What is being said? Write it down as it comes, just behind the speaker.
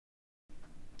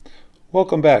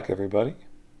Welcome back, everybody.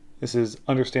 This is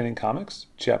Understanding Comics,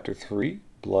 Chapter 3,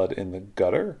 Blood in the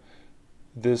Gutter.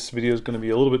 This video is going to be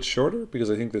a little bit shorter because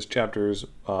I think this chapter is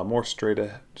more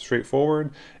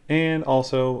straightforward, and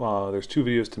also there's two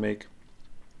videos to make,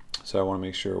 so I want to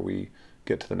make sure we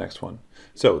get to the next one.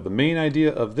 So the main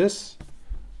idea of this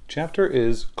chapter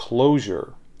is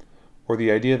closure, or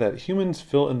the idea that humans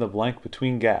fill in the blank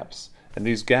between gaps, and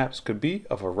these gaps could be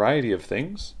a variety of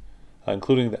things,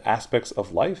 including the aspects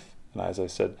of life. And as I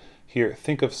said here,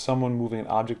 think of someone moving an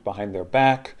object behind their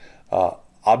back,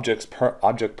 object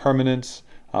permanence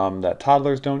that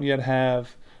toddlers don't yet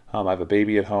have. I have a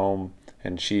baby at home,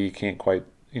 and she can't quite,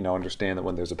 understand that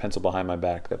when there's a pencil behind my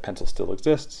back, that pencil still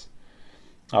exists.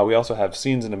 We also have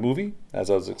scenes in a movie, as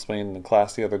I was explaining in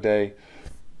class the other day.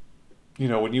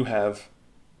 When you have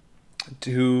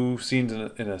two scenes in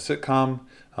a sitcom,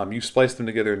 you splice them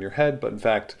together in your head, but in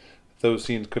fact, those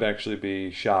scenes could actually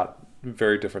be shot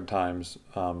very different times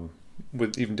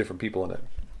with even different people in it.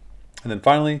 And then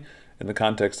finally, in the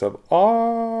context of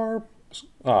our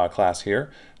class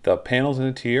here, the panels in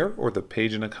a tier or the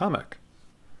page in a comic.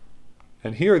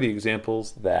 And here are the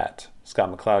examples that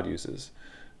Scott McCloud uses.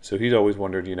 So he's always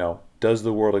wondered, does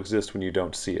the world exist when you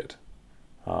don't see it?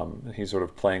 And he's sort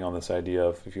of playing on this idea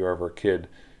of, if you're ever a kid,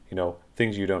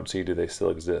 things you don't see, do they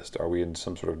still exist? Are we in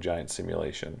some sort of giant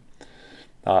simulation?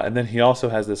 And then he also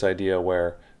has this idea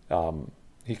where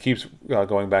he keeps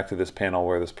going back to this panel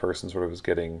where this person sort of is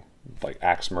getting like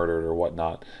axe murdered or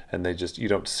whatnot, and you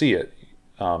don't see it.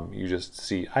 You just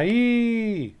see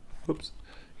aye. Oops.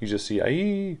 You just see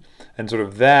aye, and sort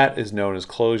of that is known as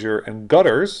closure. And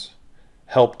gutters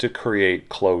help to create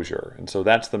closure, and so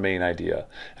that's the main idea.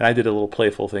 And I did a little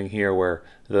playful thing here where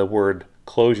the word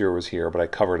closure was here, but I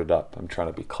covered it up. I'm trying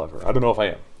to be clever. I don't know if I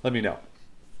am. Let me know.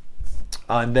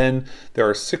 And then there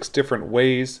are 6 different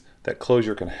ways that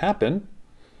closure can happen.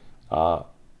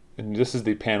 And this is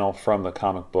the panel from the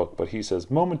comic book, but he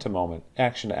says moment to moment,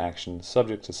 action to action,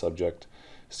 subject to subject,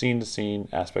 scene to scene,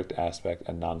 aspect to aspect,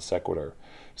 and non sequitur.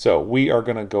 So we are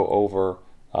going to go over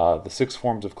the 6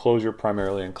 forms of closure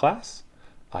primarily in class.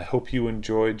 I hope you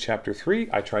enjoyed Chapter 3.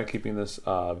 I tried keeping this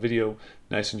video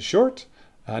nice and short.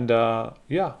 And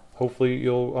yeah, hopefully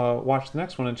you'll watch the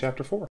next one in Chapter 4.